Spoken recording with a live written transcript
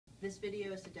This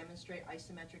video is to demonstrate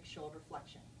isometric shoulder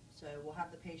flexion. So we'll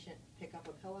have the patient pick up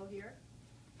a pillow here,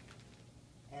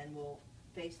 and we'll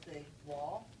face the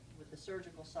wall. With the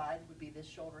surgical side would be this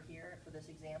shoulder here for this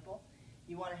example.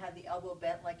 You want to have the elbow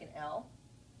bent like an L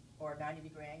or a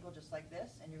 90-degree angle, just like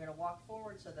this, and you're going to walk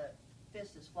forward so the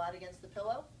fist is flat against the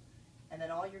pillow, and then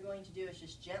all you're going to do is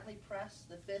just gently press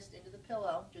the fist into the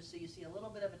pillow, just so you see a little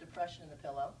bit of a depression in the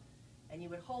pillow, and you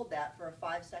would hold that for a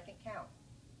 5-second count,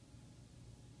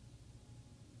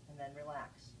 and then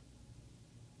relax.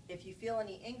 If you feel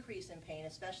any increase in pain,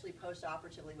 especially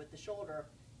post-operatively with the shoulder,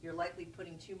 you're likely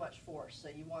putting too much force, so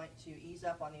you want to ease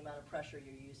up on the amount of pressure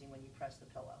you're using when you press the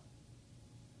pillow.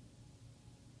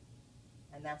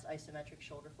 And that's isometric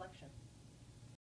shoulder flexion.